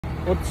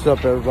What's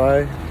up,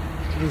 everybody?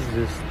 This is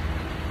just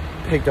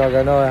Pig Dog.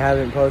 I know I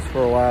haven't posted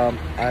for a while.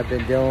 I've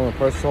been dealing with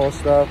personal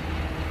stuff,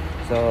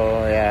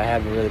 so yeah, I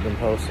haven't really been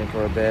posting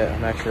for a bit.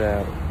 I'm actually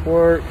at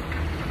work,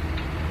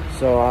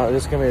 so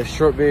this is gonna be a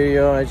short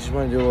video. I just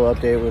want to do a little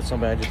update with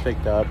something I just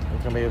picked up.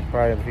 It's gonna be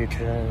probably in the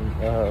future,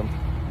 and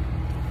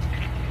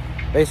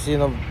basically in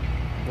the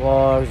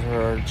vlogs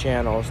or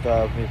channel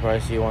stuff you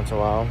probably see once in a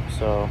while.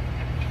 So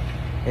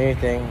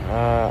anything,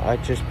 I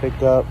just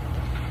picked up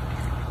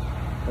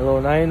a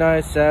little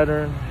 99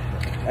 Saturn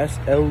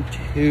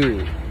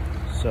SL2.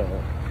 So,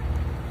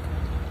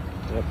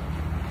 yep.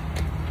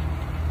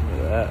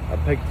 Look at that. I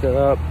picked it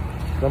up.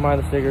 Don't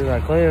mind the stickers.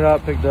 I cleaned it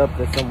up, picked it up.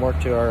 There's some work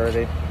to it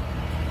already.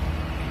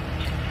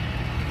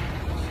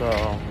 So,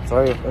 it's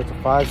a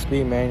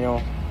 5-speed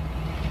manual.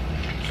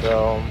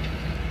 So,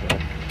 yeah.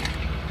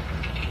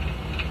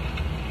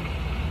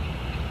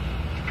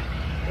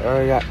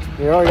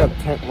 They already got the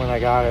tent when I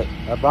got it.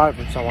 I bought it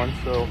from someone,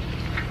 so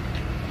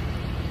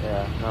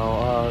yeah,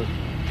 no,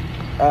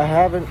 I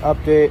haven't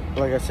updated,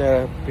 like I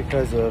said,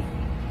 because of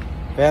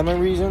family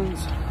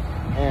reasons,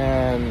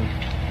 and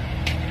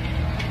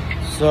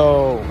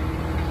so,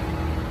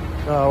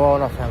 well,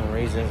 not family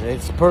reasons,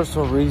 it's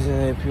personal reason,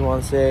 if you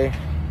want to say.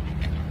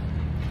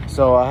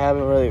 So I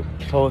haven't really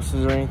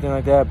posted or anything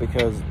like that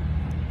because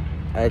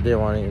I didn't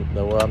want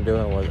to, what I'm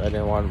doing was I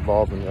didn't want to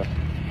involve in the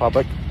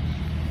public.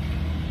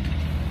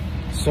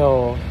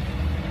 So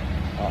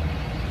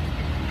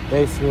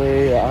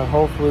basically,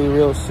 hopefully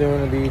real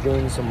soon I'll be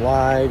doing some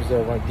lives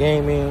of like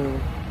gaming.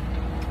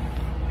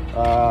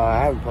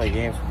 I haven't played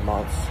games for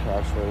months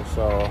actually,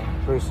 so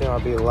pretty soon I'll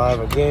be live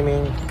of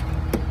gaming.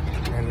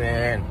 And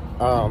then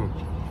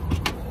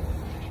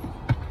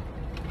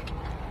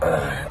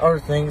other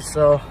things.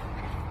 So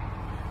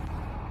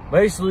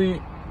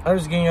basically, I'm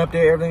just getting an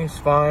update. Everything's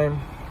fine.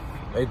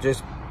 It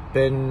just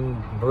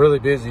been really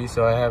busy,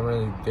 so I haven't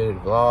really did a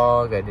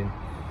vlog. I didn't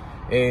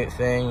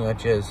anything.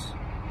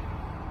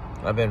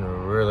 I've been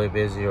really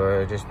busy,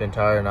 or just been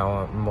tired, and I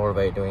want more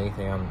motivate doing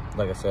anything.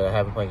 Like I said, I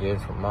haven't played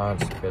games for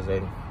months because I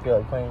didn't feel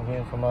like playing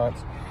games for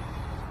months.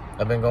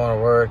 I've been going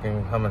to work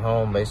and coming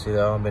home. Basically,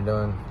 all I've been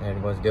doing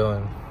and was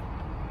doing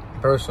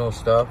personal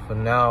stuff,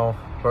 and now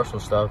personal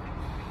stuff,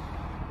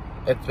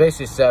 it's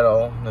basically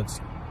settled.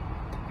 It's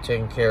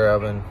taken care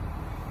of, and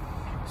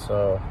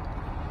so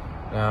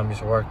now I'm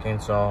just working.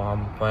 So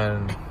I'm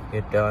planning to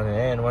get done,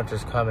 and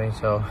winter's coming,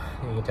 so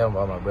you can tell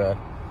by my breath.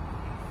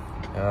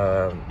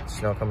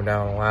 Snow coming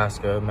down in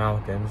Alaska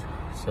mountains,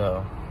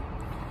 so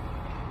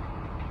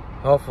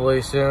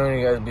hopefully soon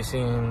you guys will be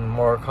seeing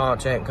more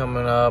content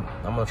coming up.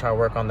 I'm gonna try to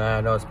work on that.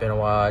 I know it's been a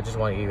while. I just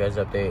want to give you guys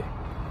an update.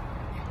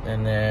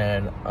 And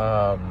then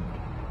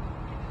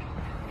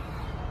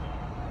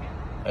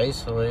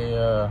basically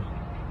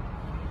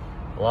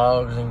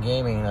vlogs and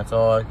gaming, that's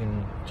all I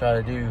can try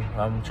to do.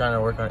 I'm trying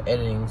to work on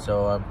editing,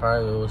 so I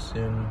probably will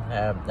soon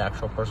have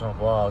actual personal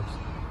vlogs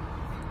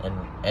and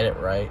edit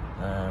right.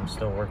 I'm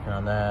still working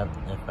on that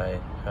if I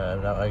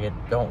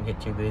don't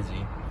get too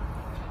busy.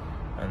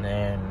 And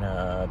then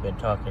I've been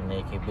talking to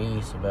AK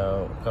Beast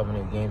about a couple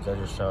new games I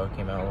just saw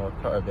came out.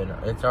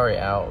 It's already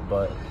out,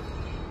 but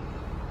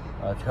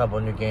a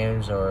couple new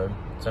games, or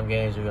some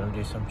games we're gonna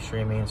do some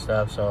streaming and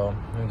stuff. So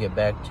I'm gonna get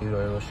back to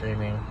our little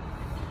streaming.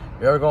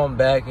 We are going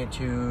back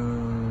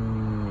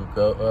into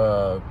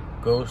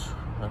Ghost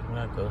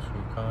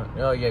Recon.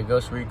 Oh yeah,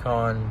 Ghost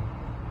Recon.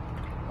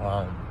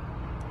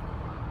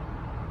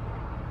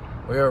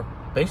 We are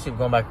basically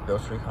going back to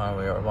Ghost Recon.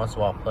 We are once in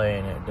a while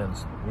playing it,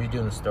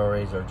 redoing the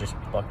stories, or just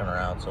fucking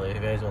around. So if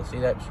you guys want to see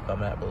that, just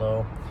comment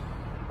below.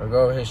 Or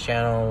go to his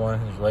channel, one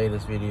of his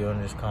latest video,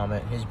 and just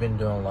comment. He's been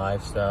doing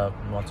live stuff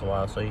once in a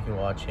while, so you can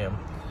watch him.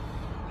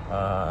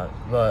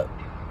 But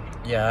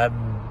yeah,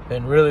 I've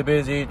been really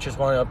busy. Just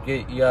want to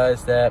update you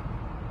guys that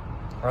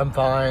I'm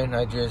fine.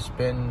 I just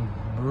been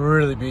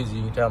really busy.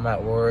 You can tell I'm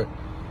at work.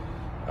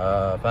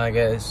 Finally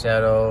get it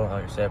settled.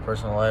 Like I said,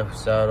 personal life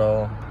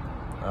settled.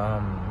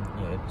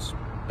 It's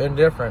been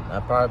different.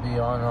 I'll probably be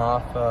on and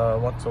off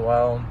once in a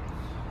while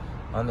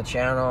on the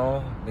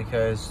channel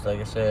because, like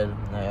I said,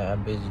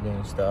 I'm busy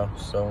doing stuff.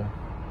 So,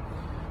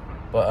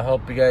 but I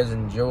hope you guys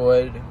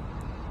enjoyed.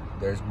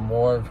 There's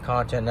more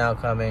content now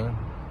coming.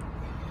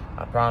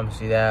 I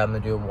promise you that. I'm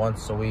gonna do it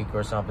once a week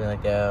or something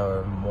like that,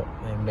 or more,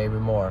 maybe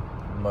more,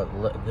 but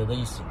at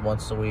least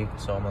once a week.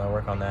 So I'm gonna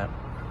work on that.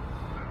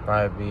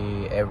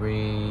 Probably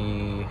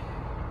be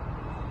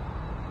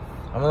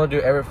I'm gonna do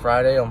every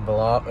Friday on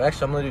vlog.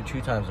 Actually, I'm gonna do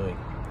 2 times a week.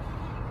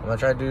 I'm gonna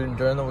try to do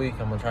during the week.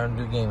 I'm gonna try to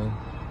do gaming,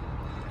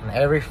 and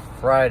every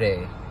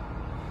Friday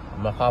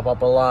I'm gonna pop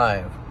up a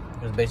live.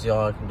 Because basically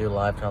all I can do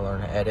live to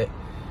learn to edit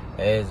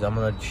is I'm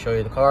gonna show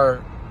you the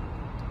car,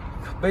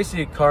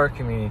 basically car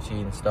community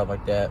and stuff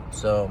like that.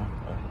 So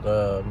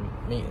the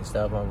meet and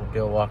stuff, I'm gonna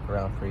do a walk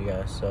around for you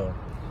guys. So,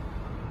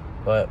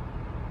 but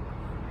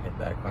get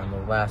back on the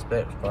last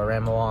bit before I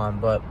ramble on.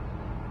 But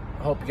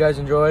I hope you guys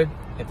enjoyed.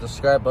 Hit the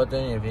subscribe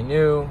button if you're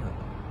new.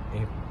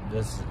 If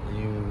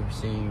you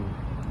see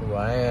who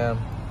I am.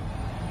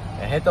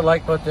 And hit the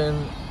like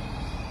button.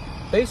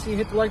 Basically,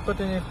 hit the like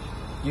button if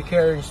you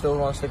care and you still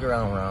want to stick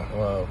around.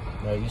 Well,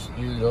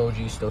 you the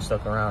OG still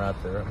stuck around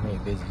after me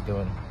busy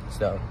doing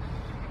stuff.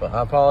 But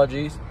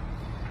apologies,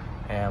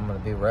 and I'm gonna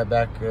be right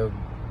back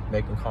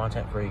making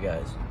content for you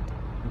guys.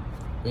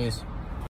 Peace.